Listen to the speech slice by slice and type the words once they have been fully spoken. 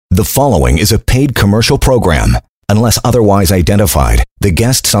The following is a paid commercial program. Unless otherwise identified, the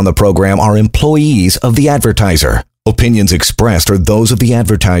guests on the program are employees of the advertiser. Opinions expressed are those of the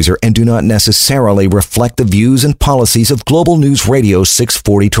advertiser and do not necessarily reflect the views and policies of Global News Radio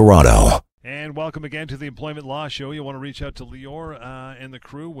 640 Toronto. And welcome again to the Employment Law Show. You want to reach out to Lior and the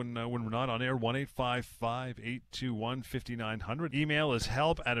crew when we're not on air, 1-855-821-5900. Email is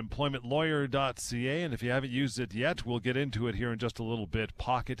help@employmentlawyer.ca, and if you haven't used it yet, we'll get into it here in just a little bit.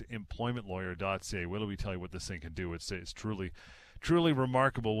 Pocketemploymentlawyer.ca. Wait till we tell you what this thing can do. It's truly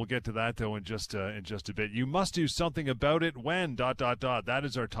remarkable. We'll get to that, though, in just a bit. You must do something about it when, ... That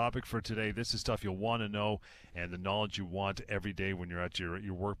is our topic for today. This is stuff you'll want to know and the knowledge you want every day when you're at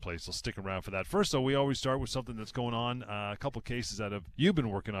your workplace. So stick around for that. First, though, we always start with something that's going on. A couple cases that you've been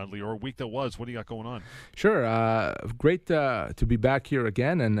working on, Lior. Week that was. What do you got going on? Sure. Great to be back here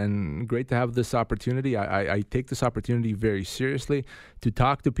again, and great to have this opportunity. I take this opportunity very seriously to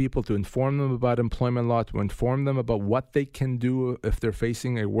talk to people, to inform them about employment law, to inform them about what they can do if they're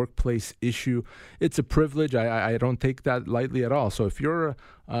facing a workplace issue. It's a privilege. I don't take that lightly at all. So if you're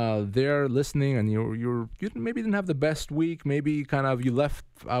there listening and you maybe didn't have the best week, maybe kind of you left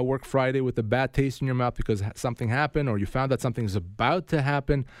work Friday with a bad taste in your mouth because something happened, or you found that something's about to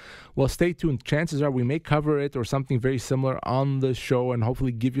happen, well, stay tuned. Chances are we may cover it or something very similar on the show and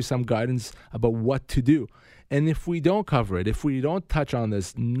hopefully give you some guidance about what to do. And if we don't cover it, if we don't touch on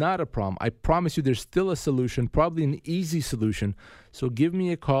this, not a problem. I promise you there's still a solution, probably an easy solution. So give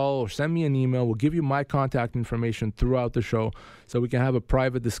me a call or send me an email. We'll give you my contact information throughout the show so we can have a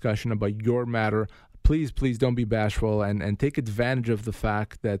private discussion about your matter. Please don't be bashful and take advantage of the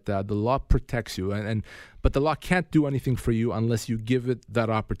fact that the law protects you. But the law can't do anything for you unless you give it that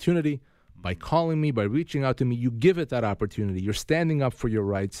opportunity. By calling me, by reaching out to me, you give it that opportunity. You're standing up for your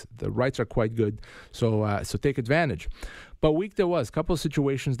rights. The rights are quite good, so take advantage. But week there was a couple of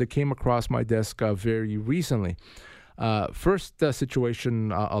situations that came across my desk very recently. First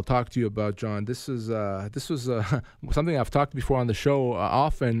situation I'll talk to you about, John. This was something I've talked before on the show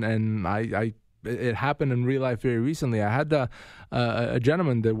often, and it happened in real life very recently. I had a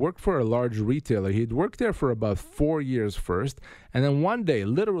gentleman that worked for a large retailer. He'd worked there for about 4 years first, and then one day,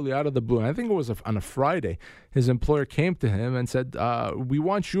 literally out of the blue, and I think it was on a Friday, his employer came to him and said, we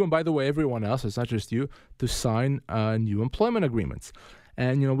want you, and by the way, everyone else, it's not just you, to sign new employment agreements.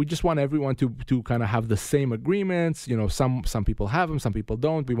 And, we just want everyone to kind of have the same agreements. Some people have them, some people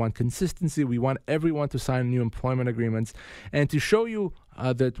don't. We want consistency. We want everyone to sign new employment agreements. And to show you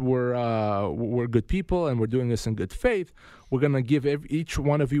that we're good people and we're doing this in good faith, we're going to give each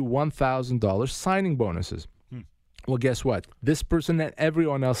one of you $1,000 signing bonuses. Well, guess what? This person and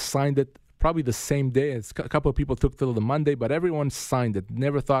everyone else signed it probably the same day. A couple of people took till the Monday, but everyone signed it,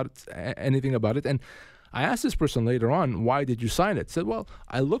 never thought anything about it. And I asked this person later on, why did you sign it? Said, well,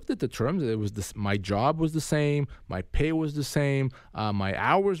 I looked at the terms. It was my job was the same, my pay was the same, my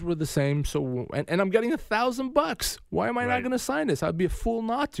hours were the same. So, and I'm getting $1,000. Why am I not going to sign this? I'd be a fool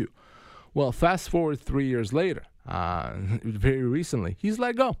not to. Well, fast forward 3 years later, very recently, he's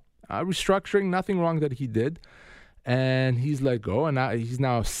let go. Restructuring, nothing wrong that he did. And he's let go, and he's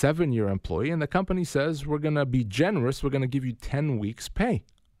now a 7-year employee. And the company says, we're going to be generous. We're going to give you 10 weeks pay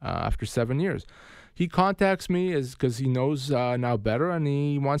after 7 years. He contacts me because he knows now better, and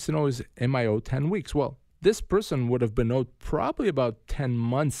he wants to know, am I owed 10 weeks? Well, this person would have been owed probably about 10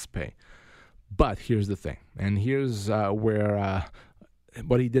 months' pay. But here's the thing, and here's where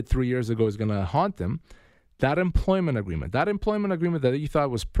what he did 3 years ago is going to haunt him. That employment agreement that he thought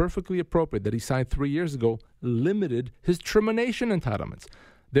was perfectly appropriate, that he signed 3 years ago, limited his termination entitlements.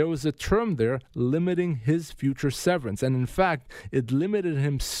 There was a term there limiting his future severance. And in fact, it limited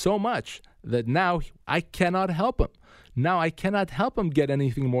him so much that now I cannot help him. Now I cannot help him get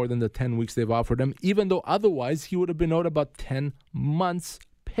anything more than the 10 weeks they've offered him, even though otherwise he would have been owed about 10 months'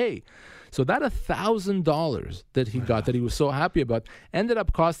 pay. So that $1,000 that he got, that he was so happy about, ended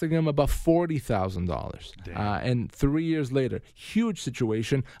up costing him about $40,000. And 3 years later, huge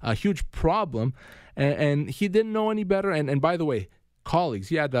situation, a huge problem, and he didn't know any better. And by the way, colleagues,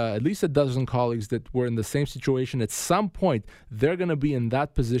 he had at least a dozen colleagues that were in the same situation. At some point, they're going to be in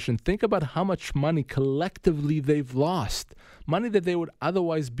that position. Think about how much money collectively they've lost, money that they would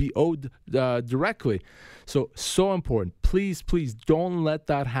otherwise be owed directly. So important. Please don't let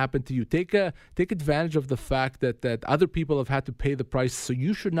that happen to you. Take advantage of the fact that other people have had to pay the price, so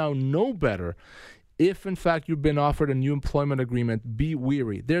you should now know better. If, in fact, you've been offered a new employment agreement, be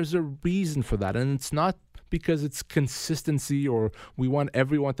wary. There's a reason for that, and it's not because it's consistency or we want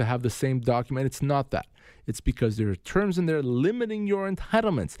everyone to have the same document. It's not that. It's because there are terms in there limiting your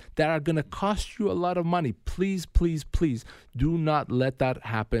entitlements that are going to cost you a lot of money. Please, please, please do not let that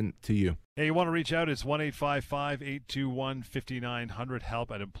happen to you. Hey, you want to reach out? It's 1-855-821-5900.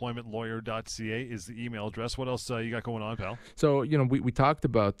 Help at employmentlawyer.ca is the email address. What else you got going on, pal? So, we talked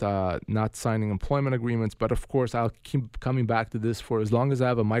about not signing employment agreements, but of course, I'll keep coming back to this for as long as I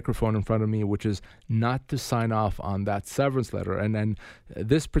have a microphone in front of me, which is not to sign off on that severance letter. And then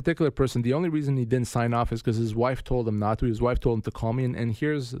this particular person, the only reason he didn't sign off is because his wife told him not to. His wife told him to call me. And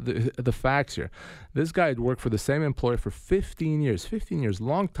here's the facts here. This guy had worked for the same employer for 15 years. 15 years,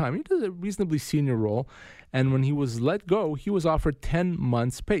 long time. He did a reasonably senior role. And when he was let go, he was offered 10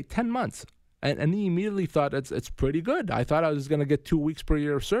 months pay. 10 months. And he immediately thought it's pretty good. I thought I was going to get 2 weeks per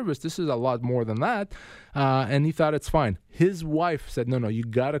year of service. This is a lot more than that. And he thought it's fine. His wife said, no, you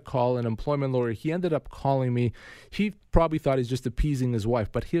got to call an employment lawyer. He ended up calling me. He probably thought he's just appeasing his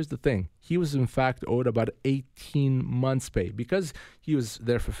wife. But here's the thing. He was, in fact, owed about 18 months pay because he was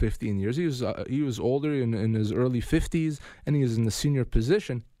there for 15 years. He was older in his early 50s, and he was in the senior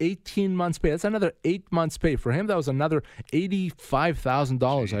position. 18 months pay. That's another 8 months pay. For him, that was another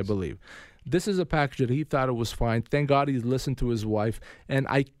 $85,000, I believe. This is a package that he thought it was fine. Thank God he listened to his wife. And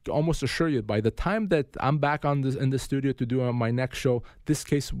I almost assure you, by the time that I'm back in the studio to do my next show, this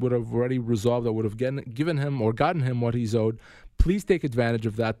case would have already resolved. I would have given him or gotten him what he's owed. Please take advantage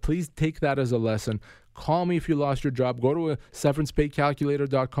of that. Please take that as a lesson. Call me if you lost your job. Go to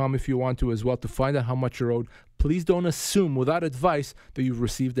severancepaycalculator.com if you want to as well to find out how much you're owed. Please don't assume without advice that you've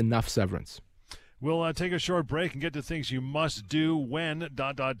received enough severance. We'll take a short break and get to things you must do when ...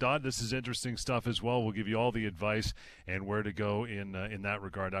 This is interesting stuff as well. We'll give you all the advice and where to go in that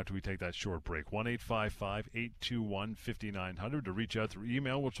regard after we take that short break. 1-855-821-5900 to reach out through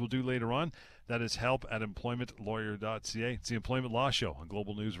email, which we'll do later on. That is help at employmentlawyer.ca. It's the Employment Law Show on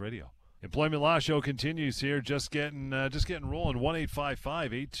Global News Radio. Employment Law Show continues here. Just getting rolling.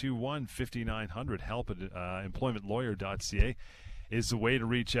 1-855-821-5900. Help at employmentlawyer.ca. is the way to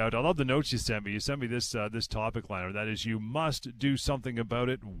reach out. I love the notes you sent me. You sent me this topic liner. That is, you must do something about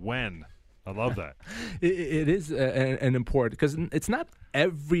it when. I love that. It is an important, because it's not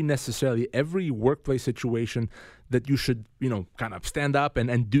necessarily every workplace situation that you should, kind of stand up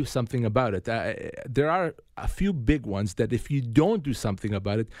and do something about it. There are a few big ones that if you don't do something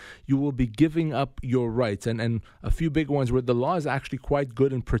about it, you will be giving up your rights. And a few big ones where the law is actually quite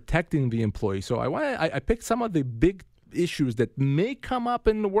good in protecting the employee. So I picked some of the big issues that may come up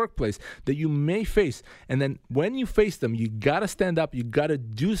in the workplace that you may face, and then when you face them, you got to stand up, you got to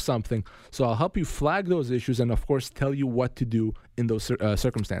do something. So I'll help you flag those issues and of course tell you what to do in those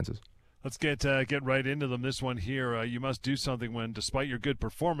circumstances. Let's get right into them. This one here, you must do something when, despite your good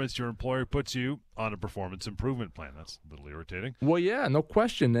performance, your employer puts you on a performance improvement plan. That's a little irritating. Well, yeah, no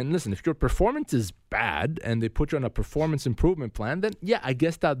question. And listen, if your performance is bad and they put you on a performance improvement plan, then yeah, I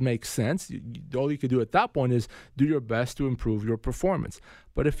guess that makes sense. All you can do at that point is do your best to improve your performance.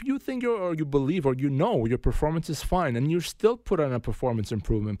 But if you think or you believe or your performance is fine and you're still put on a performance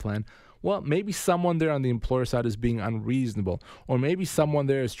improvement plan, well, maybe someone there on the employer side is being unreasonable, or maybe someone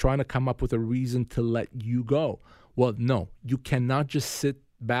there is trying to come up with a reason to let you go. Well, no, you cannot just sit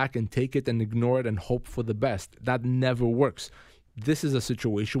back and take it and ignore it and hope for the best. That never works. This is a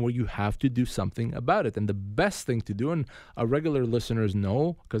situation where you have to do something about it. And the best thing to do, and our regular listeners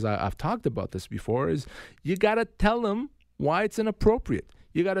know, because I've talked about this before, is you got to tell them why it's inappropriate.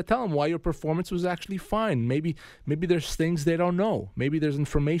 You got to tell them why your performance was actually fine. Maybe there's things they don't know. Maybe there's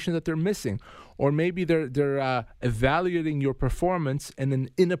information that they're missing, or maybe they're evaluating your performance in an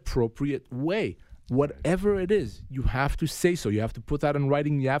inappropriate way. Whatever it is, you have to say so. You have to put that in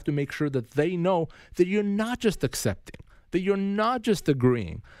writing. You have to make sure that they know that you're not just accepting, that you're not just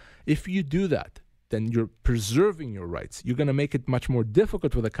agreeing. If you do that, then you're preserving your rights. You're going to make it much more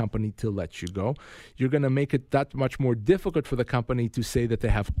difficult for the company to let you go. You're going to make it that much more difficult for the company to say that they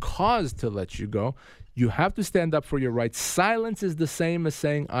have cause to let you go. You have to stand up for your rights. Silence is the same as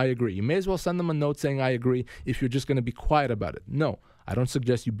saying, I agree. You may as well send them a note saying, I agree, if you're just going to be quiet about it. No, I don't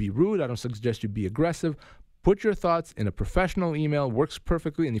suggest you be rude. I don't suggest you be aggressive. Put your thoughts in a professional email. Works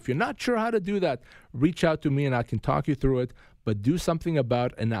perfectly. And if you're not sure how to do that, reach out to me and I can talk you through it. But do something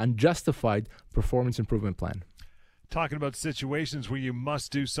about an unjustified performance improvement plan. Talking about situations where you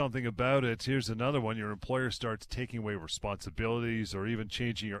must do something about it, here's another one. Your employer starts taking away responsibilities or even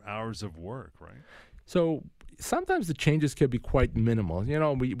changing your hours of work, right? So sometimes the changes can be quite minimal.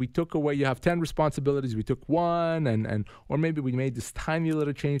 We took away, you have 10 responsibilities, we took one, or maybe we made this tiny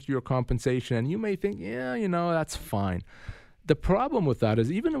little change to your compensation, and you may think, that's fine. The problem with that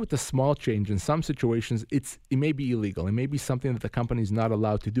is even with a small change, in some situations, it may be illegal. It may be something that the company is not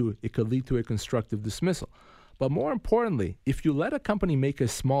allowed to do. It could lead to a constructive dismissal. But more importantly, if you let a company make a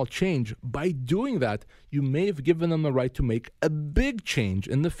small change, by doing that, you may have given them the right to make a big change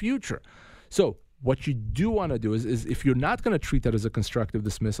in the future. So what you do want to do is if you're not going to treat that as a constructive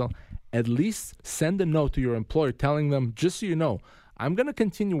dismissal, at least send a note to your employer telling them, just so you know, I'm going to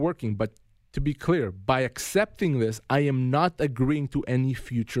continue working, but to be clear, by accepting this, I am not agreeing to any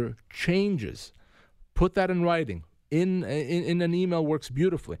future changes. Put that in writing. In an email works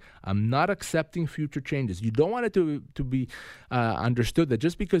beautifully. I'm not accepting future changes. You don't want it to be understood that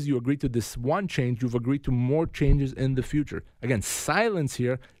just because you agree to this one change, you've agreed to more changes in the future. Again, silence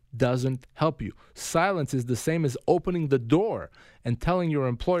here doesn't help you. Silence is the same as opening the door and telling your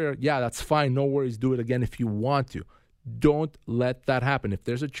employer, yeah, that's fine, no worries, do it again if you want to. Don't let that happen. If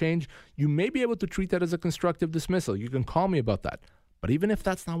there's a change, you may be able to treat that as a constructive dismissal. You can call me about that. But even if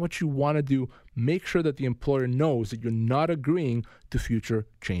that's not what you want to do, make sure that the employer knows that you're not agreeing to future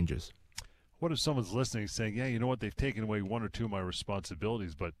changes. What if someone's listening saying, yeah, you know what, they've taken away one or two of my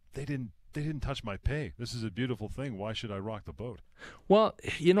responsibilities, but they didn't touch my pay. This is a beautiful thing. Why should I rock the boat? Well,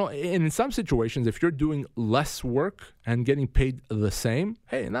 in some situations, if you're doing less work and getting paid the same,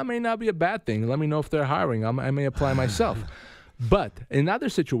 hey, that may not be a bad thing. Let me know if they're hiring. I may apply myself. But in other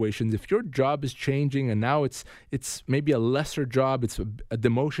situations, if your job is changing and now it's maybe a lesser job, it's a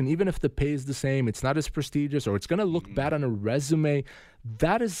demotion, even if the pay is the same, it's not as prestigious, or it's going to look bad on a resume,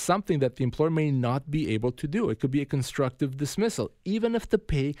 that is something that the employer may not be able to do. It could be a constructive dismissal, even if the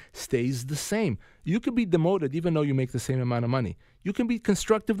pay stays the same. You could be demoted even though you make the same amount of money. You can be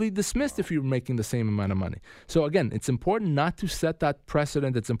constructively dismissed if you're making the same amount of money. So again, it's important not to set that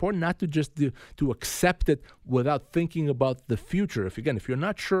precedent. It's important not to just to accept it without thinking about the future. If you're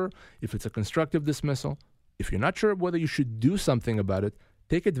not sure if it's a constructive dismissal, if you're not sure whether you should do something about it,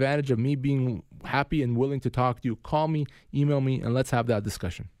 take advantage of me being happy and willing to talk to you. Call me, email me, and let's have that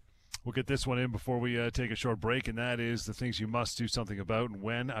discussion. We'll get this one in before we take a short break, and that is the things you must do something about and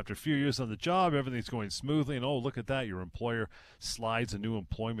when. After a few years on the job, everything's going smoothly, and oh, look at that, your employer slides a new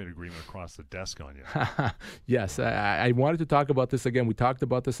employment agreement across the desk on you. Yes, I wanted to talk about this again. We talked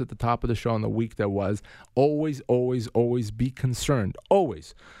about this at the top of the show on the week that was. Always, always, always be concerned.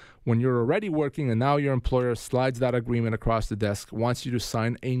 Always. When you're already working and now your employer slides that agreement across the desk, wants you to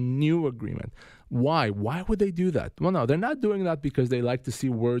sign a new agreement. Why? Why would they do that? Well, no, they're not doing that because they like to see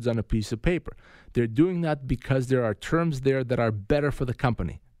words on a piece of paper. They're doing that because there are terms there that are better for the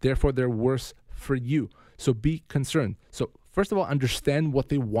company. Therefore, they're worse for you. So be concerned. So first of all, understand what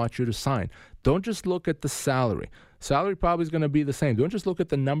they want you to sign. Don't just look at the salary. Salary probably is going to be the same. Don't just look at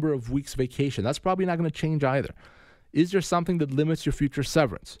the number of weeks vacation. That's probably not going to change either. Is there something that limits your future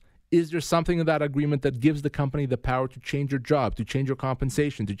severance? Is there something in that agreement that gives the company the power to change your job, to change your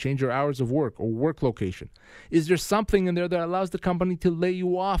compensation, to change your hours of work or work location? Is there something in there that allows the company to lay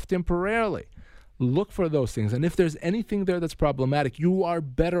you off temporarily? Look for those things. And if there's anything there that's problematic, you are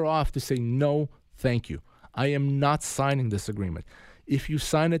better off to say, no, thank you. I am not signing this agreement. If you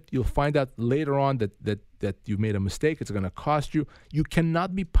sign it, you'll find out later on that you've made a mistake. It's going to cost you. You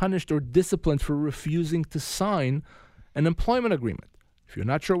cannot be punished or disciplined for refusing to sign an employment agreement. If you're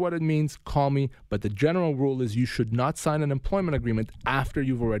not sure what it means, call me. But the general rule is you should not sign an employment agreement after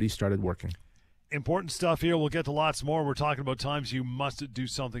you've already started working. Important stuff here. We'll get to lots more. We're talking about times you must do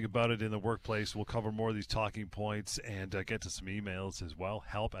something about it in the workplace. We'll cover more of these talking points and get to some emails as well.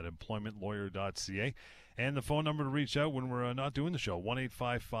 help@employmentlawyer.ca. And the phone number to reach out when we're not doing the show,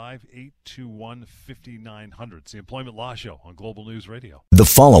 1-855-821-5900. It's the Employment Law Show on Global News Radio. The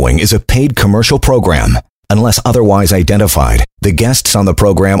following is a paid commercial program. Unless otherwise identified, the guests on the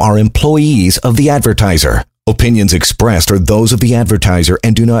program are employees of the advertiser. Opinions expressed are those of the advertiser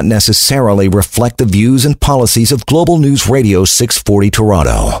and do not necessarily reflect the views and policies of Global News Radio 640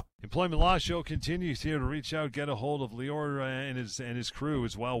 Toronto. Employment Law Show continues here. To reach out, get a hold of Lior and his crew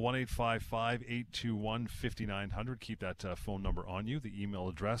as well, 1-855-821-5900. Keep that phone number on you. The email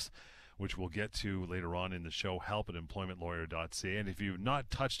address, which we'll get to later on in the show, help@employmentlawyer.ca. And if you've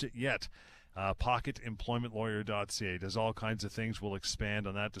not touched it yet, pocketemploymentlawyer.ca does all kinds of things. We'll expand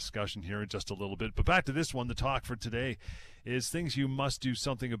on that discussion here in just a little bit. But back to this one. The talk for today is things you must do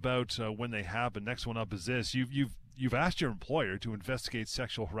something about when they happen. Next one up is this: you've asked your employer to investigate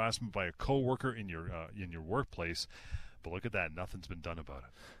sexual harassment by a coworker in your workplace, but look at that, nothing's been done about it.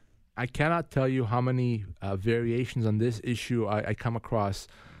 I cannot tell you how many variations on this issue I come across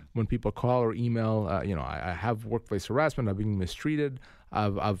when people call or email. I have workplace harassment. I've been mistreated.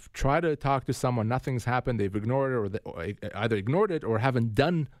 I've tried to talk to someone. Nothing's happened. They've ignored it, or either ignored it or haven't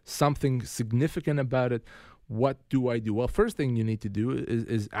done something significant about it. what do I do? Well, first thing you need to do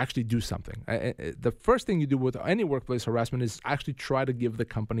is actually do something. The first thing you do with any workplace harassment is actually try to give the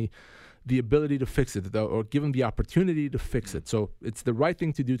company the ability to fix it, or give them the opportunity to fix it. So it's the right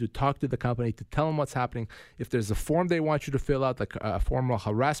thing to do to talk to the company, to tell them what's happening. If there's a form they want you to fill out, like a formal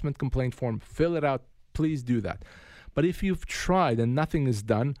harassment complaint form, fill it out. Please do that. But if you've tried and nothing is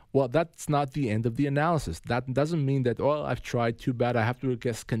done, well, that's not the end of the analysis. That doesn't mean that, oh, I've tried, too bad, I have to,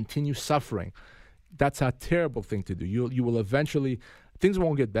 continue suffering. That's a terrible thing to do. You will eventually, things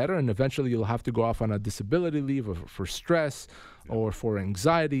won't get better, and eventually you'll have to go off on a disability leave or for stress or for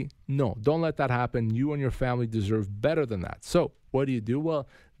anxiety. No, don't let that happen. You and your family deserve better than that. So what do? Well,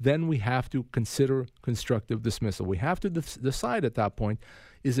 then we have to consider constructive dismissal. We have to decide at that point,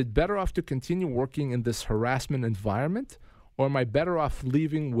 is it better off to continue working in this harassment environment, or am I better off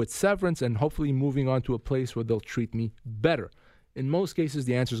leaving with severance and hopefully moving on to a place where they'll treat me better? In most cases,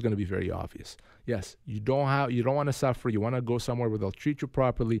 the answer is going to be very obvious. Yes, you don't want to suffer. You want to go somewhere where they'll treat you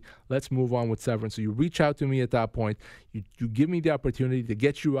properly. Let's move on with severance. So you reach out to me at that point. You give me the opportunity to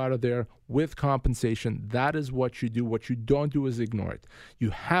get you out of there with compensation. That is what you do. What you don't do is ignore it.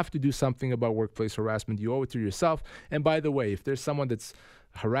 You have to do something about workplace harassment. You owe it to yourself. And by the way, if there's someone that's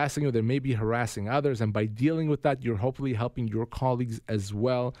harassing you, they may be harassing others. And by dealing with that, you're hopefully helping your colleagues as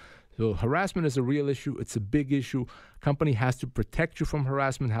well. So harassment is a real issue. It's a big issue. Company has to protect you from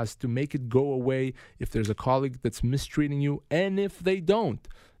harassment, has to make it go away if there's a colleague that's mistreating you. And if they don't,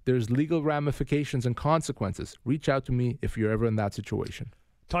 there's legal ramifications and consequences. Reach out to me if you're ever in that situation.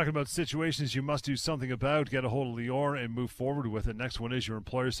 Talking about situations you must do something about, get a hold of Lior and move forward with it. Next one is your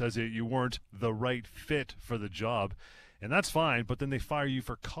employer says that you weren't the right fit for the job. And that's fine, but then they fire you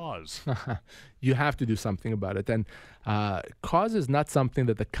for cause. You have to do something about it. And cause is not something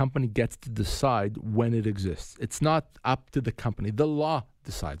that the company gets to decide when it exists. It's not up to the company. The law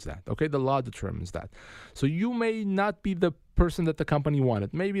decides that, okay? The law determines that. So you may not be the person that the company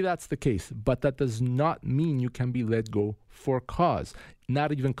wanted. Maybe that's the case, but that does not mean you can be let go for cause.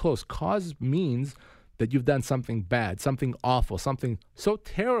 Not even close. Cause means that you've done something bad, something awful, something so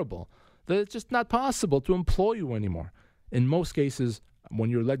terrible that it's just not possible to employ you anymore. In most cases, when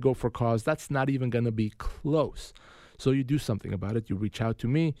you're let go for cause, that's not even going to be close. So you do something about it. You reach out to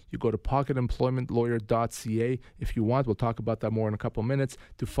me. You go to pocketemploymentlawyer.ca if you want. We'll talk about that more in a couple minutes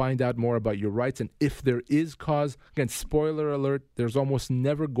to find out more about your rights. And if there is cause, again, spoiler alert, there's almost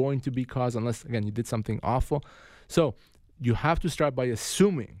never going to be cause unless, again, you did something awful. So you have to start by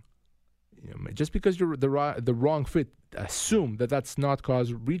assuming, just because you're the wrong fit, assume that that's not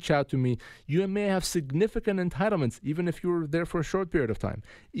cause. Reach out to me. You may have significant entitlements, even if you were there for a short period of time.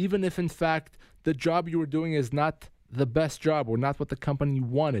 Even if, in fact, the job you were doing is not the best job or not what the company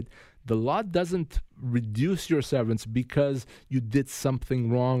wanted. The law doesn't reduce your severance because you did something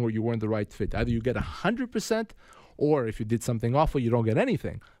wrong or you weren't the right fit. Either you get 100%, or if you did something awful, you don't get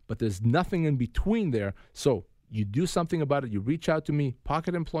anything. But there's nothing in between there. So you do something about it. You reach out to me,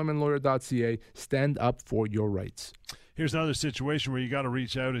 pocketemploymentlawyer.ca. Stand up for your rights. Here's another situation where you got to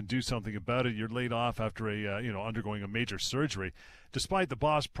reach out and do something about it. You're laid off after undergoing a major surgery, despite the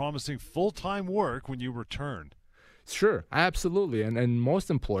boss promising full-time work when you returned. Sure, absolutely. And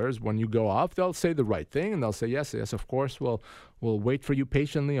most employers, when you go off, they'll say the right thing, and they'll say, yes, of course, we'll wait for you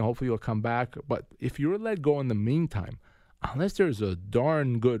patiently, and hopefully you'll come back. But if you're let go in the meantime, unless there's a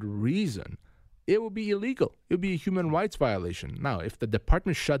darn good reason, it will be illegal. It would be a human rights violation. Now, if the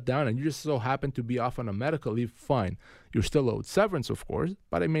department shut down and you just so happen to be off on a medical leave, fine. You're still owed severance, of course,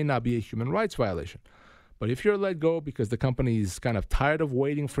 but it may not be a human rights violation. But if you're let go because the company is kind of tired of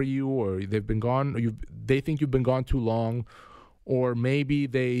waiting for you, or they've been gone, or they think you've been gone too long, or maybe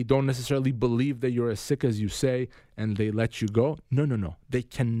they don't necessarily believe that you're as sick as you say and they let you go, no. They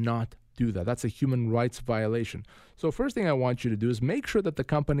cannot do that. That's a human rights violation. So first thing I want you to do is make sure that the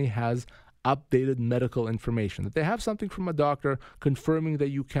company has updated medical information, that they have something from a doctor confirming that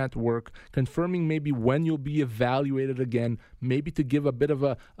you can't work, confirming maybe when you'll be evaluated again, maybe to give a bit of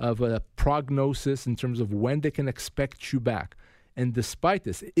a prognosis in terms of when they can expect you back. And despite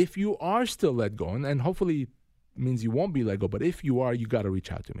this, if you are still let go, and hopefully means you won't be let go, but if you are, you got to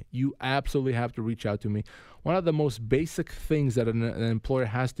reach out to me. You absolutely have to reach out to me. One of the most basic things that an employer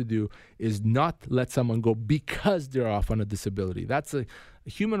has to do is not let someone go because they're off on a disability. That's a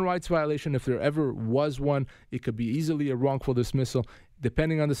human rights violation. If there ever was one, it could be easily a wrongful dismissal.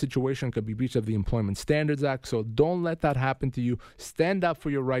 Depending on the situation, it could be breach of the Employment Standards Act. So don't let that happen to you. Stand up for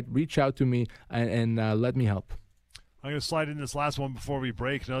your right. Reach out to me and let me help. I'm going to slide in this last one before we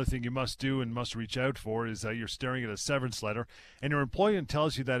break. Another thing you must do and must reach out for is you're staring at a severance letter, and your employer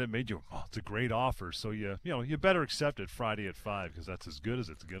tells you that it made you, it's a great offer, so you better accept it Friday at 5 because that's as good as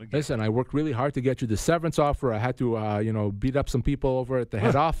it's going to get. Listen, I worked really hard to get you the severance offer. I had to, beat up some people over at the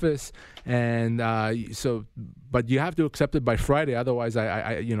head office, and but you have to accept it by Friday. Otherwise,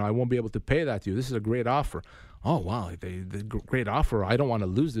 I won't be able to pay that to you. This is a great offer. Oh, wow, the great offer. I don't want to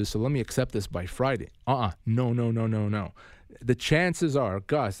lose this, so let me accept this by Friday. No. The chances are,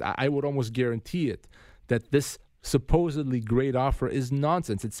 Gus, I would almost guarantee it, that this supposedly great offer is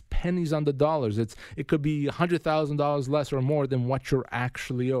nonsense. It's pennies on the dollars. It could be $100,000 less or more than what you're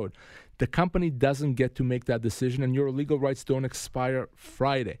actually owed. The company doesn't get to make that decision, and your legal rights don't expire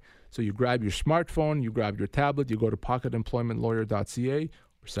Friday. So you grab your smartphone, you grab your tablet, you go to pocketemploymentlawyer.ca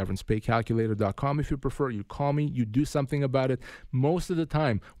or severancepaycalculator.com if you prefer. You call me, you do something about it. Most of the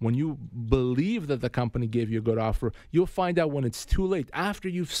time, when you believe that the company gave you a good offer, you'll find out when it's too late, after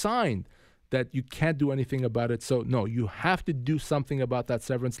you've signed, that you can't do anything about it. So, no, you have to do something about that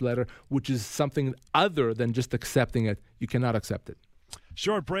severance letter, which is something other than just accepting it. You cannot accept it.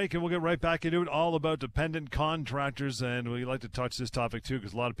 Short break, and we'll get right back into it, all about dependent contractors, and we like to touch this topic too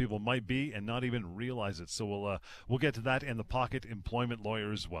because a lot of people might be and not even realize it. So we'll get to that and the Pocket Employment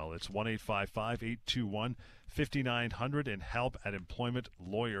Lawyer as well. It's 1-855-821-5900 and help at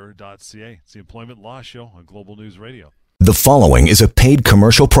employmentlawyer.ca. It's the Employment Law Show on Global News Radio. The following is a paid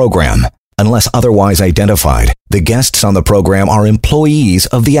commercial program. Unless otherwise identified, the guests on the program are employees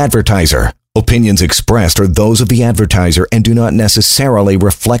of the advertiser. Opinions expressed are those of the advertiser and do not necessarily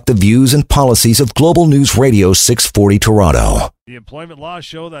reflect the views and policies of Global News Radio 640 Toronto. The Employment Law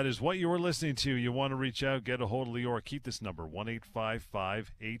Show, that is what you are listening to. You want to reach out, get a hold of Lior. Keep this number,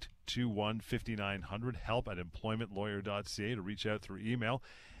 1-855-821-5900, help at employmentlawyer.ca to reach out through email.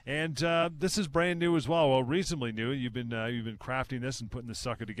 And this is brand new as well. Reasonably new. You've been crafting this and putting this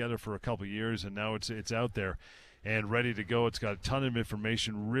sucker together for a couple of years, and now it's out there and ready to go. It's got a ton of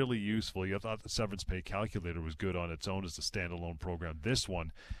information, really useful. You thought the Severance Pay Calculator was good on its own as a standalone program. This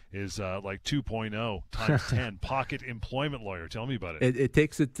one is like 2.0 times 10. Pocket Employment Lawyer. Tell me about it. It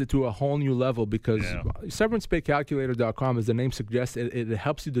takes it to a whole new level because severancepaycalculator.com, as the name suggests, it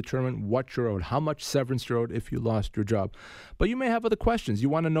helps you determine what you're owed, how much severance you're owed if you lost your job. But you may have other questions. You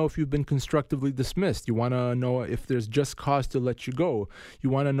want to know if you've been constructively dismissed. You want to know if there's just cause to let you go.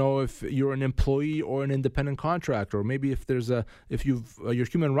 You want to know if you're an employee or an independent contractor, or maybe if your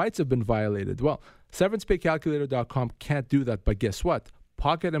human rights have been violated. Well, severancepaycalculator.com can't do that, but guess what?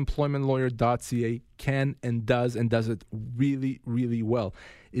 pocketemploymentlawyer.ca can and does it really, really well.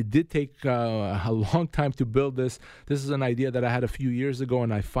 It did take a long time to build this. This is an idea that I had a few years ago,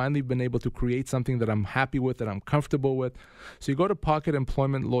 and I've finally been able to create something that I'm happy with, that I'm comfortable with. So you go to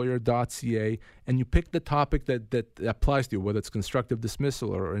pocketemploymentlawyer.ca, and you pick the topic that applies to you, whether it's constructive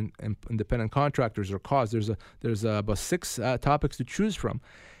dismissal or independent contractors or cause. There's about 6 topics to choose from.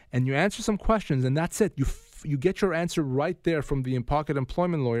 And you answer some questions, and that's it. You get your answer right there from the Pocket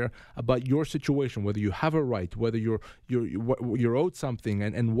Employment Lawyer about your situation, whether you have a right, whether you're owed something,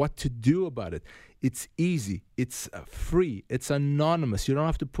 and what to do about it. It's easy. It's free. It's anonymous. You don't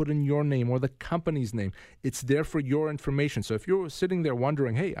have to put in your name or the company's name. It's there for your information. So if you're sitting there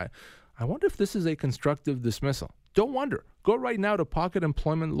wondering, hey, I wonder if this is a constructive dismissal. Don't wonder. Go right now to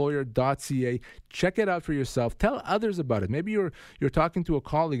pocketemploymentlawyer.ca. Check it out for yourself. Tell others about it. Maybe you're talking to a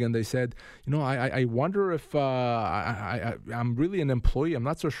colleague and they said, I wonder if I'm really an employee. I'm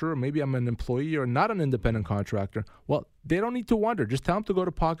not so sure. Maybe I'm an employee or not an independent contractor. Well, they don't need to wonder. Just tell them to go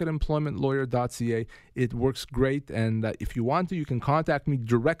to pocketemploymentlawyer.ca. It works great. And if you want to, you can contact me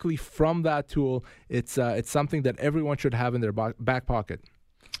directly from that tool. It's something that everyone should have in their back pocket.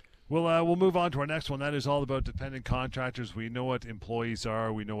 We'll move on to our next one. That is all about dependent contractors. We know what employees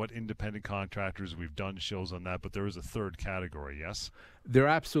are. We know what independent contractors. We've done shows on that, but there is a third category, yes? There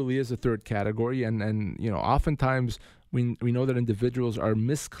absolutely is a third category, and oftentimes we know that individuals are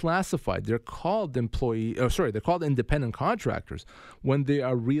misclassified. They're called they're called independent contractors when they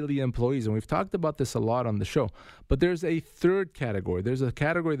are really employees, and we've talked about this a lot on the show. But there's a third category. There's a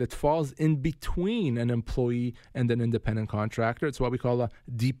category that falls in between an employee and an independent contractor. It's what we call a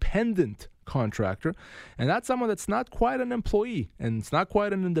dependent contractor, and that's someone that's not quite an employee and it's not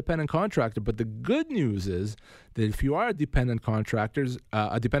quite an independent contractor. But the good news is that if you are a dependent contractor,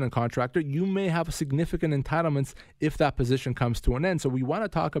 you may have significant entitlements if that position comes to an end. So we want to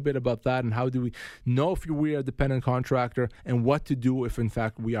talk a bit about that and how do we know if we are a dependent contractor and what to do if in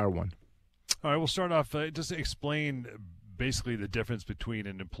fact we are one. All right, we'll start off just to explain basically the difference between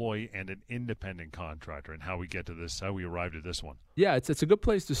an employee and an independent contractor and how we get to this, how we arrived at this one. Yeah, it's a good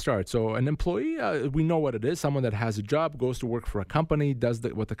place to start. So an employee, we know what it is. Someone that has a job, goes to work for a company, does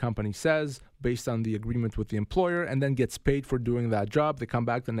what the company says based on the agreement with the employer, and then gets paid for doing that job. They come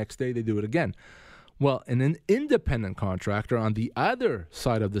back the next day, they do it again. Well, an independent contractor on the other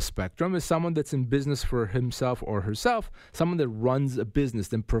side of the spectrum is someone that's in business for himself or herself, someone that runs a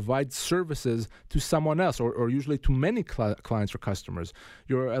business and provides services to someone else, or usually to many clients or customers.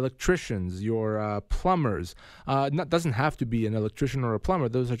 Your electricians, your plumbers. Doesn't have to be an electrician or a plumber.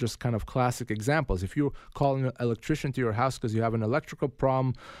 Those are just kind of classic examples. If you call an electrician to your house because you have an electrical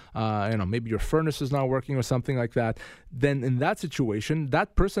problem, maybe your furnace is not working or something like that, then in that situation,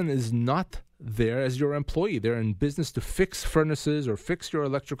 that person is not there as your employee. They're in business to fix furnaces or fix your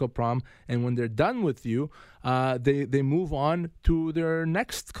electrical problem, and when they're done with you, they move on to their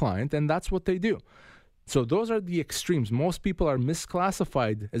next client, and that's what they do. So those are the extremes. Most people are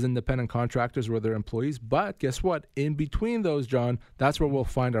misclassified as independent contractors where they're employees, but guess what? In between those, John, that's where we'll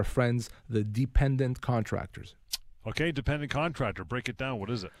find our friends, the dependent contractors. Okay, dependent contractor. Break it down.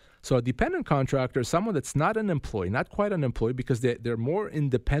 What is it? So a dependent contractor is someone that's not an employee, not quite an employee, because they're more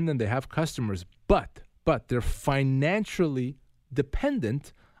independent, they have customers, but they're financially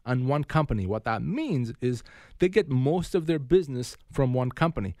dependent on one company. What that means is they get most of their business from one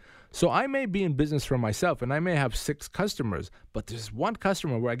company. So I may be in business for myself and I may have 6 customers, but there's one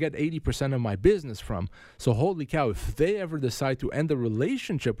customer where I get 80% of my business from. So holy cow, if they ever decide to end the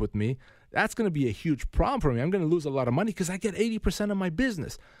relationship with me, that's going to be a huge problem for me. I'm going to lose a lot of money because I get 80% of my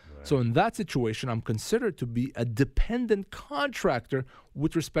business. Right. So in that situation, I'm considered to be a dependent contractor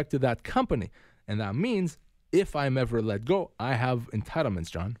with respect to that company. And that means if I'm ever let go, I have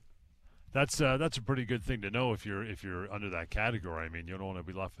entitlements, John. That's a pretty good thing to know if you're under that category. I mean, you don't want to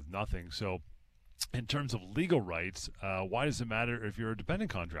be left with nothing. So in terms of legal rights, why does it matter if you're a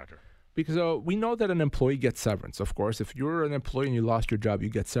dependent contractor? Because we know that an employee gets severance, of course. If you're an employee and you lost your job, you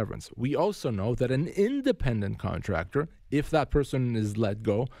get severance. We also know that an independent contractor, if that person is let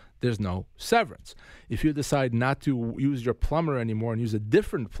go, there's no severance. If you decide not to use your plumber anymore and use a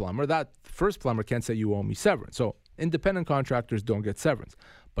different plumber, that first plumber can't say you owe me severance. So independent contractors don't get severance.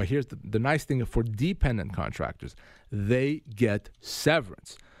 But here's the nice thing for dependent contractors. They get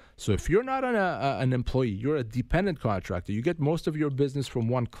severance. So if you're not an employee, you're a dependent contractor, you get most of your business from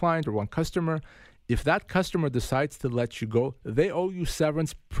one client or one customer. If that customer decides to let you go, they owe you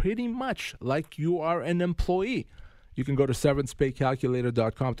severance pretty much like you are an employee. You can go to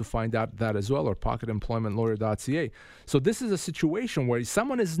severancepaycalculator.com to find out that as well, or pocketemploymentlawyer.ca. So this is a situation where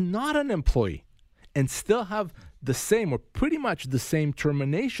someone is not an employee and still have the same or pretty much the same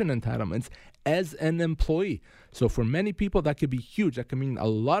termination entitlements as an employee. So for many people, that could be huge. That can mean a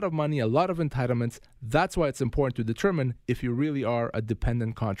lot of money, a lot of entitlements. That's why it's important to determine if you really are a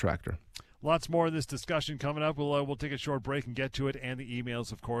dependent contractor. Lots more of this discussion coming up. We'll take a short break and get to it. And the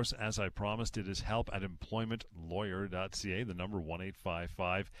emails, of course, as I promised, it is help@employmentlawyer.ca, the number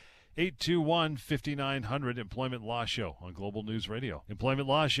 1-855-821-5900, Employment Law Show on Global News Radio. Employment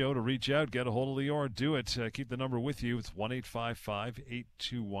Law Show, to reach out, get a hold of Lior, do it. Keep the number with you. It's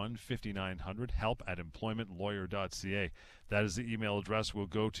 1-855-821-5900, help@employmentlawyer.ca. That is the email address we'll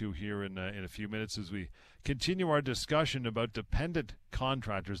go to here in a few minutes as we continue our discussion about dependent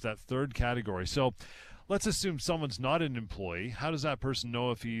contractors, that third category. So let's assume someone's not an employee. How does that person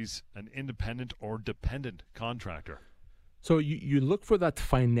know if he's an independent or dependent contractor? So you look for that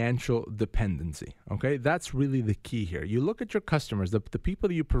financial dependency, okay? That's really the key here. You look at your customers, the people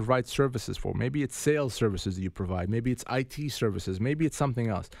that you provide services for. Maybe it's sales services that you provide. Maybe it's IT services. Maybe it's something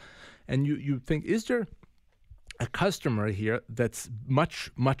else. And you think, is there a customer here that's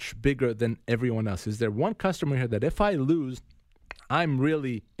much, much bigger than everyone else? Is there one customer here that if I lose, I'm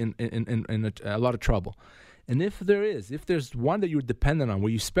really in a lot of trouble? And if there's one that you're dependent on,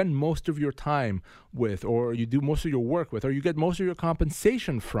 where you spend most of your time with, or you do most of your work with, or you get most of your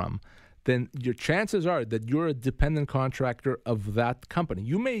compensation from, then your chances are that you're a dependent contractor of that company.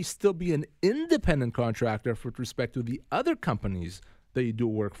 You may still be an independent contractor with respect to the other companies that you do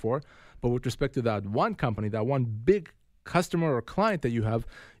work for, but with respect to that one company, that one big customer or client that you have,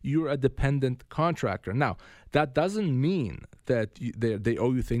 you're a dependent contractor. Now, that doesn't mean that they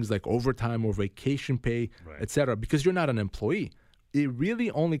owe you things like overtime or vacation pay, right, etc., because you're not an employee. It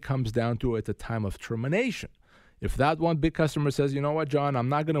really only comes down to at the time of termination. If that one big customer says, you know what, John, I'm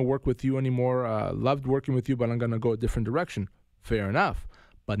not going to work with you anymore, loved working with you, but I'm going to go a different direction, fair enough.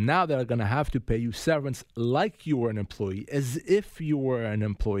 But now they're going to have to pay you severance like you were an employee, as if you were an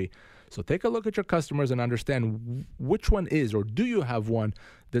employee. So take a look at your customers and understand which one is, or do you have one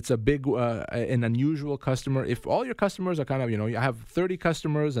that's a big, an unusual customer. If all your customers are kind of, you have 30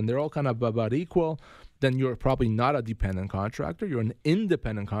 customers and they're all kind of about equal, then you're probably not a dependent contractor. You're an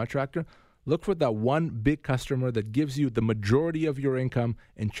independent contractor. Look for that one big customer that gives you the majority of your income,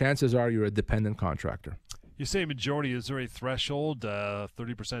 and chances are you're a dependent contractor. You say majority. Is there a threshold? 30%,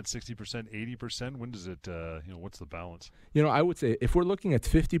 60%, 80%? When does it? What's the balance? I would say if we're looking at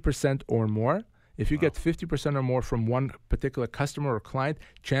 50% or more, if you get 50% or more from one particular customer or client,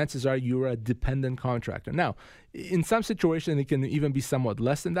 chances are you're a dependent contractor. Now, in some situations, it can even be somewhat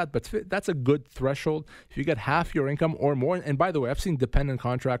less than that, but that's a good threshold. If you get half your income or more, and by the way, I've seen dependent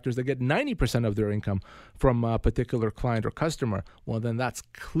contractors that get 90% of their income from a particular client or customer, well, then that's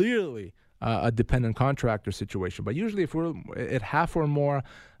clearly a dependent contractor situation. But usually if we're at half or more,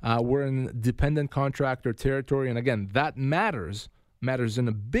 we're in dependent contractor territory. And again, that matters in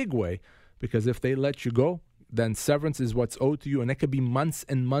a big way, because if they let you go, then severance is what's owed to you, and it could be months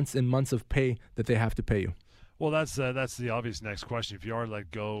and months and months of pay that they have to pay you. Well, that's the obvious next question. If you are let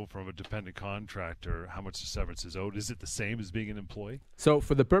go from a dependent contractor, how much the severance is owed? Is it the same as being an employee? So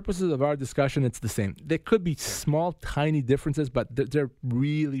for the purposes of our discussion, it's the same. There could be small, tiny differences, but they're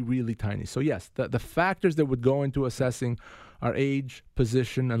really, really tiny. So yes, the factors that would go into assessing are age,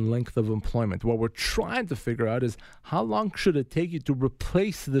 position, and length of employment. What we're trying to figure out is how long should it take you to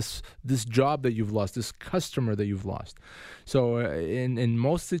replace this job that you've lost, this customer that you've lost. So in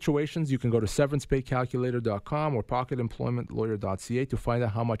most situations, you can go to severancepaycalculator.com or pocketemploymentlawyer.ca to find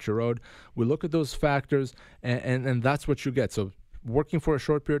out how much you're owed. We look at those factors, and that's what you get. So working for a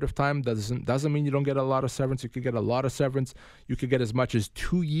short period of time doesn't mean you don't get a lot of severance. You could get a lot of severance. You could get as much as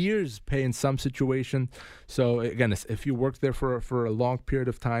 2 years pay in some situation. So again, if you work there for a long period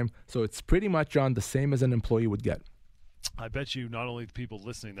of time, so it's pretty much on the same as an employee would get. I bet you not only the people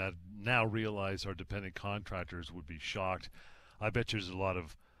listening that now realize our dependent contractors would be shocked. I bet there's a lot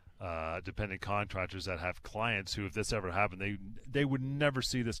of dependent contractors that have clients who, if this ever happened, they would never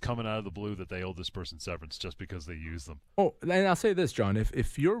see this coming out of the blue that they owe this person severance just because they use them. Oh, and I'll say this, John.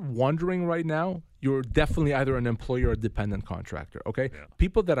 If you're wondering right now, you're definitely either an employee or a dependent contractor, okay? Yeah.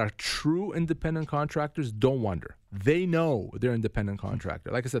 People that are true independent contractors don't wonder. They know they're independent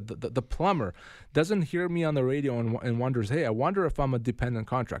contractor. Like I said, the plumber doesn't hear me on the radio and wonders, hey, I wonder if I'm a dependent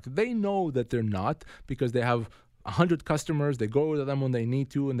contractor. They know that they're not, because they have 100 customers, they go to them when they need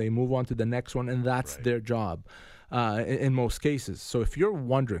to, and they move on to the next one, and that's their job in most cases. So if you're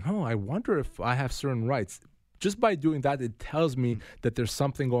wondering, I wonder if I have certain rights, just by doing that, it tells me that there's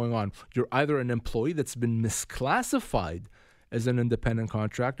something going on. You're either an employee that's been misclassified as an independent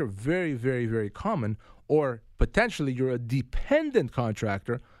contractor, very, very, very common, or potentially you're a dependent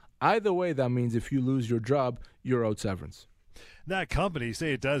contractor. Either way, that means if you lose your job, you're owed severance. That company,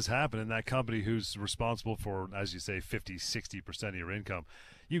 say it does happen, and that company who's responsible for, as you say, 50, 60% of your income,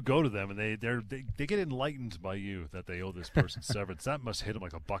 you go to them and they get enlightened by you that they owe this person severance. That must hit them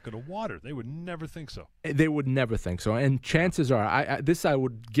like a bucket of water. They would never think so. They would never think so. And chances are, I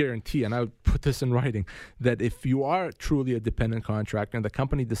would guarantee, and I would put this in writing, that if you are truly a dependent contractor and the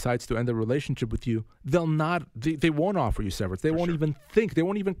company decides to end the relationship with you, they won't offer you severance. They won't even think, they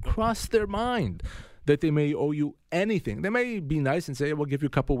won't even cross their mind that they may owe you anything. They may be nice and say, we'll give you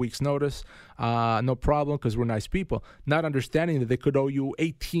a couple weeks notice, no problem, because we're nice people, not understanding that they could owe you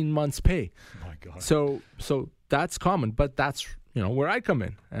 18 months pay. Oh my God. So that's common, but that's where I come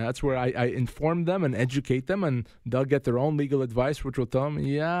in. And that's where I inform them and educate them, and they'll get their own legal advice, which will tell them,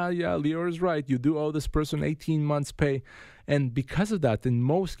 yeah, Lior is right. You do owe this person 18 months pay. And because of that, in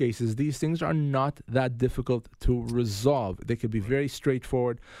most cases, these things are not that difficult to resolve. They could be very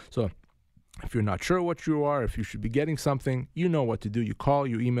straightforward. So if you're not sure what you are, if you should be getting something, you know what to do. You call,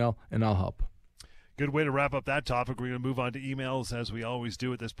 you email, and I'll help. Good way to wrap up that topic. We're going to move on to emails, as we always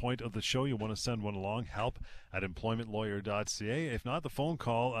do at this point of the show. You want to send one along, help@employmentlawyer.ca. If not, the phone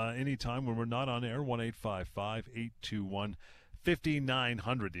call anytime when we're not on air,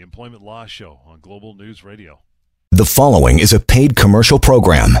 1-855-821-5900, the Employment Law Show on Global News Radio. The following is a paid commercial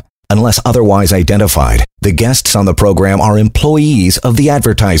program. Unless otherwise identified, the guests on the program are employees of the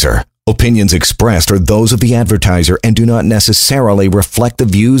advertiser. Opinions expressed are those of the advertiser and do not necessarily reflect the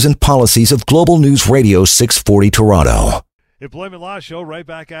views and policies of Global News Radio 640 Toronto. Employment Law Show, right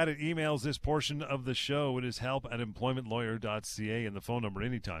back at it. Emails this portion of the show. It is help@employmentlawyer.ca, and the phone number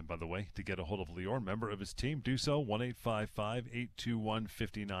anytime, by the way, to get a hold of Lior, member of his team. Do so,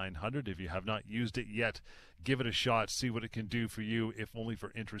 1-855-821-5900. If you have not used it yet, give it a shot. See what it can do for you, if only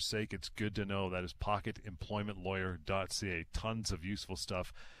for interest's sake. It's good to know. That is pocketemploymentlawyer.ca. Tons of useful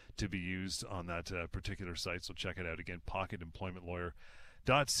stuff to be used on that particular site, so check it out. Again, pocketemploymentlawyer.ca.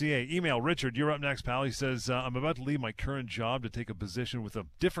 Email Richard, you're up next, pal. He says, I'm about to leave my current job to take a position with a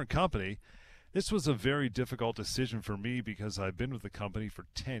different company. This was a very difficult decision for me because I've been with the company for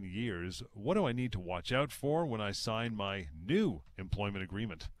 10 years. What do I need to watch out for when I sign my new employment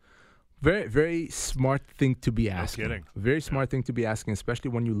agreement? Very, very smart thing to be asking. No kidding. Very smart thing to be asking, especially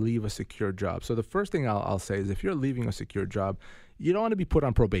when you leave a secure job. So the first thing I'll say is if you're leaving a secure job, you don't want to be put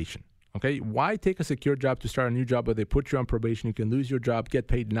on probation. Okay, why take a secure job to start a new job where they put you on probation? You can lose your job, get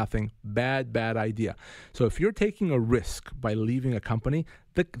paid nothing. Bad idea. So if you're taking a risk by leaving a company,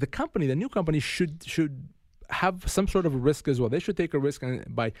 the new company should have some sort of a risk as well. They should take a risk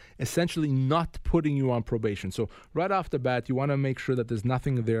by essentially not putting you on probation. So right off the bat, you want to make sure that there's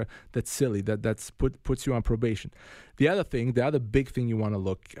nothing there that's silly, that puts you on probation. The other big thing you want to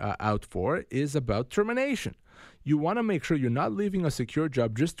look out for is about termination. You want to make sure you're not leaving a secure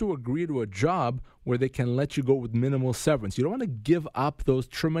job just to agree to a job where they can let you go with minimal severance. You don't want to give up those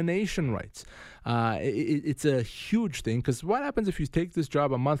termination rights. It's a huge thing because what happens if you take this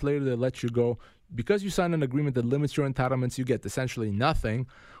job a month later, they let you go? Because you sign an agreement that limits your entitlements, you get essentially nothing.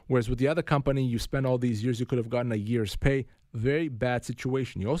 Whereas with the other company, you spent all these years, you could have gotten a year's pay. Very bad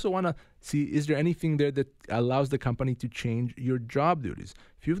situation. You also want to see, is there anything there that allows the company to change your job duties?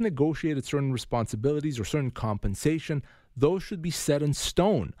 If you've negotiated certain responsibilities or certain compensation, those should be set in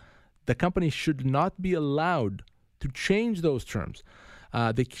stone. The company should not be allowed to change those terms.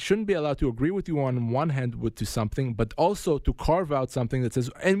 They shouldn't be allowed to agree with you on one hand to something, but also to carve out something that says,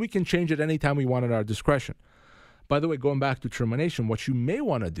 and we can change it anytime we want at our discretion. By the way, going back to termination, what you may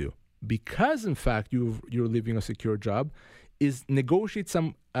want to do, because in fact you're leaving a secure job, is negotiate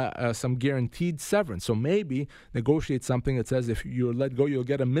some guaranteed severance. So maybe negotiate something that says if you're let go, you'll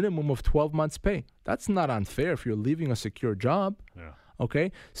get a minimum of 12 months pay. That's not unfair if you're leaving a secure job. Yeah.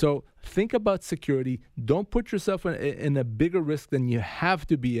 Okay? So think about security. Don't put yourself in a bigger risk than you have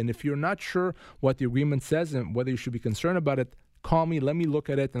to be. And if you're not sure what the agreement says and whether you should be concerned about it, call me, let me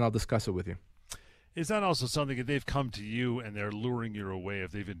look at it, and I'll discuss it with you. Is that also something that they've come to you and they're luring you away,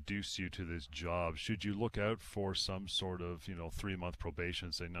 if they've induced you to this job? Should you look out for some sort of 3-month probation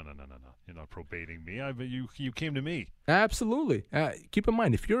and say, no, you're not probating me. You came to me. Absolutely. Keep in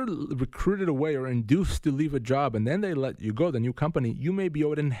mind, if you're recruited away or induced to leave a job and then they let you go, the new company, you may be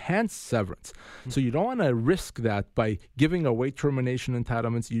owed enhanced severance. So you don't want to risk that by giving away termination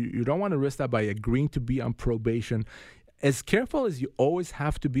entitlements. You don't want to risk that by agreeing to be on probation. As careful as you always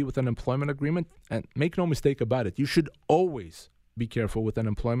have to be with an employment agreement, and make no mistake about it, you should always be careful with an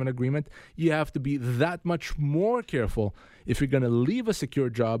employment agreement. You have to be that much more careful if you're going to leave a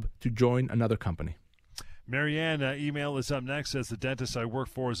secure job to join another company. Marianne, email is up next. Says the dentist I work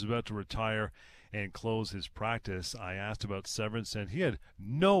for is about to retire and close his practice. I asked about severance, and he had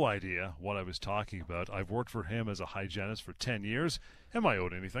no idea what I was talking about. I've worked for him as a hygienist for 10 years. Am I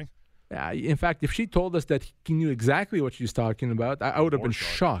owed anything? In fact, if she told us that he knew exactly what she was talking about, I would have been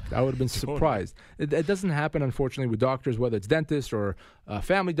shocked. I would have been surprised. It doesn't happen, unfortunately, with doctors, whether it's dentists or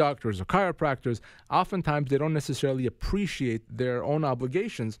family doctors or chiropractors. Oftentimes, they don't necessarily appreciate their own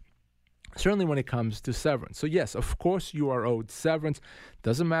obligations, certainly when it comes to severance. So yes, of course you are owed severance.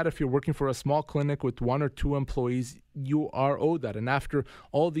 Doesn't matter if you're working for a small clinic with 1 or 2 employees, you are owed that. And after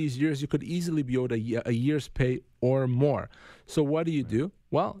all these years, you could easily be owed a year's pay or more. So what do?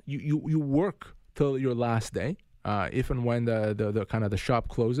 Well, you work till your last day, if and when the kind of the shop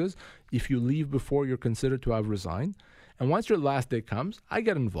closes. If you leave before, you're considered to have resigned. And once your last day comes, I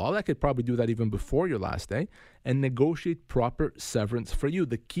get involved. I could probably do that even before your last day and negotiate proper severance for you.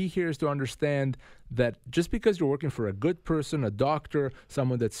 The key here is to understand that just because you're working for a good person, a doctor,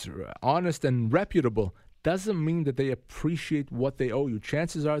 someone that's honest and reputable, doesn't mean that they appreciate what they owe you.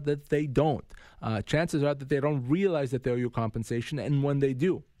 Chances are that they don't. Chances are that they don't realize that they owe you compensation. And when they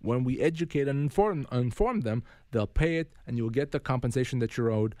do, when we educate and inform them, they'll pay it and you'll get the compensation that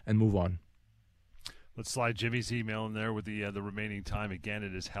you're owed and move on. Let's slide Jimmy's email in there with the remaining time. Again,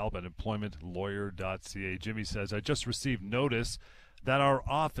 it is help@employmentlawyer.ca. Jimmy says, I just received notice that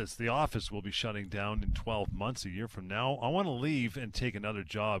the office will be shutting down in 12 months, a year from now. I want to leave and take another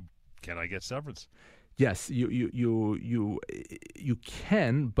job. Can I get severance? Yes, you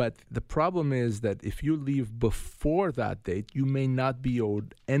can, but the problem is that if you leave before that date, you may not be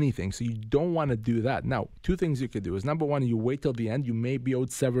owed anything. So you don't want to do that. Now, 2 things you could do is, number one, you wait till the end. You may be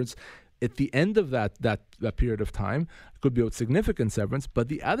owed severance at the end of that period of time. It could be owed significant severance. But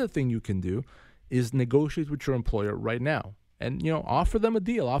the other thing you can do is negotiate with your employer right now. And, offer them a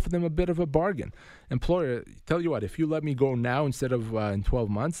deal, offer them a bit of a bargain. Employer, tell you what, if you let me go now instead of in 12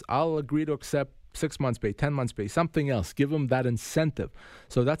 months, I'll agree to accept 6 months pay, 10 months pay, something else. Give them that incentive.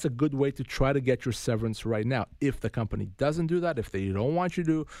 So that's a good way to try to get your severance right now. If the company doesn't do that, if they don't want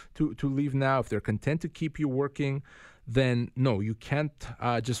you to leave now, if they're content to keep you working, then no, you can't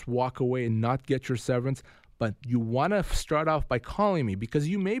just walk away and not get your severance. But you want to start off by calling me, because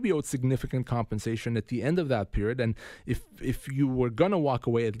you may be owed significant compensation at the end of that period. And if you were going to walk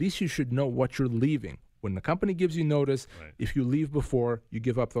away, at least you should know what you're leaving. When the company gives you notice, right, if you leave before, you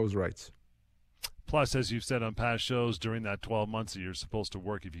give up those rights. Plus, as you've said on past shows, during that 12 months that you're supposed to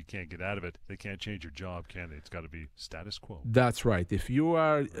work, if you can't get out of it, they can't change your job, can they? It's got to be status quo. That's right. If you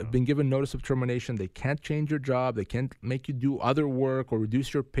are been given notice of termination, they can't change your job. They can't make you do other work or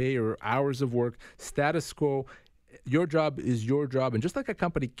reduce your pay or hours of work. Status quo. Your job is your job. And just like a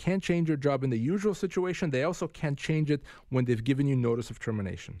company can't change your job in the usual situation, they also can't change it when they've given you notice of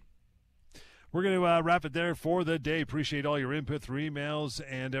termination. We're going to wrap it there for the day. Appreciate all your input through emails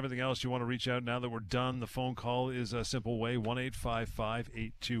and everything else you want to reach out. Now that we're done, the phone call is a simple way,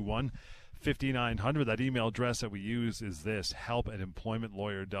 1-855-821-5900. That email address that we use is this,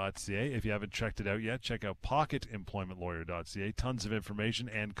 help@employmentlawyer.ca. If you haven't checked it out yet, check out pocketemploymentlawyer.ca. Tons of information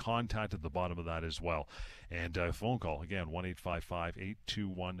and contact at the bottom of that as well. And phone call, again,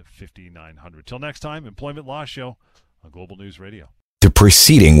 1-855-821-5900. Till next time, Employment Law Show on Global News Radio. The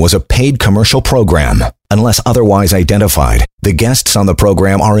preceding was a paid commercial program. Unless otherwise identified, the guests on the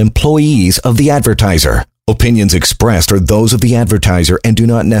program are employees of the advertiser. Opinions expressed are those of the advertiser and do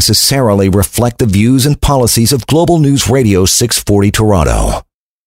not necessarily reflect the views and policies of Global News Radio 640 Toronto.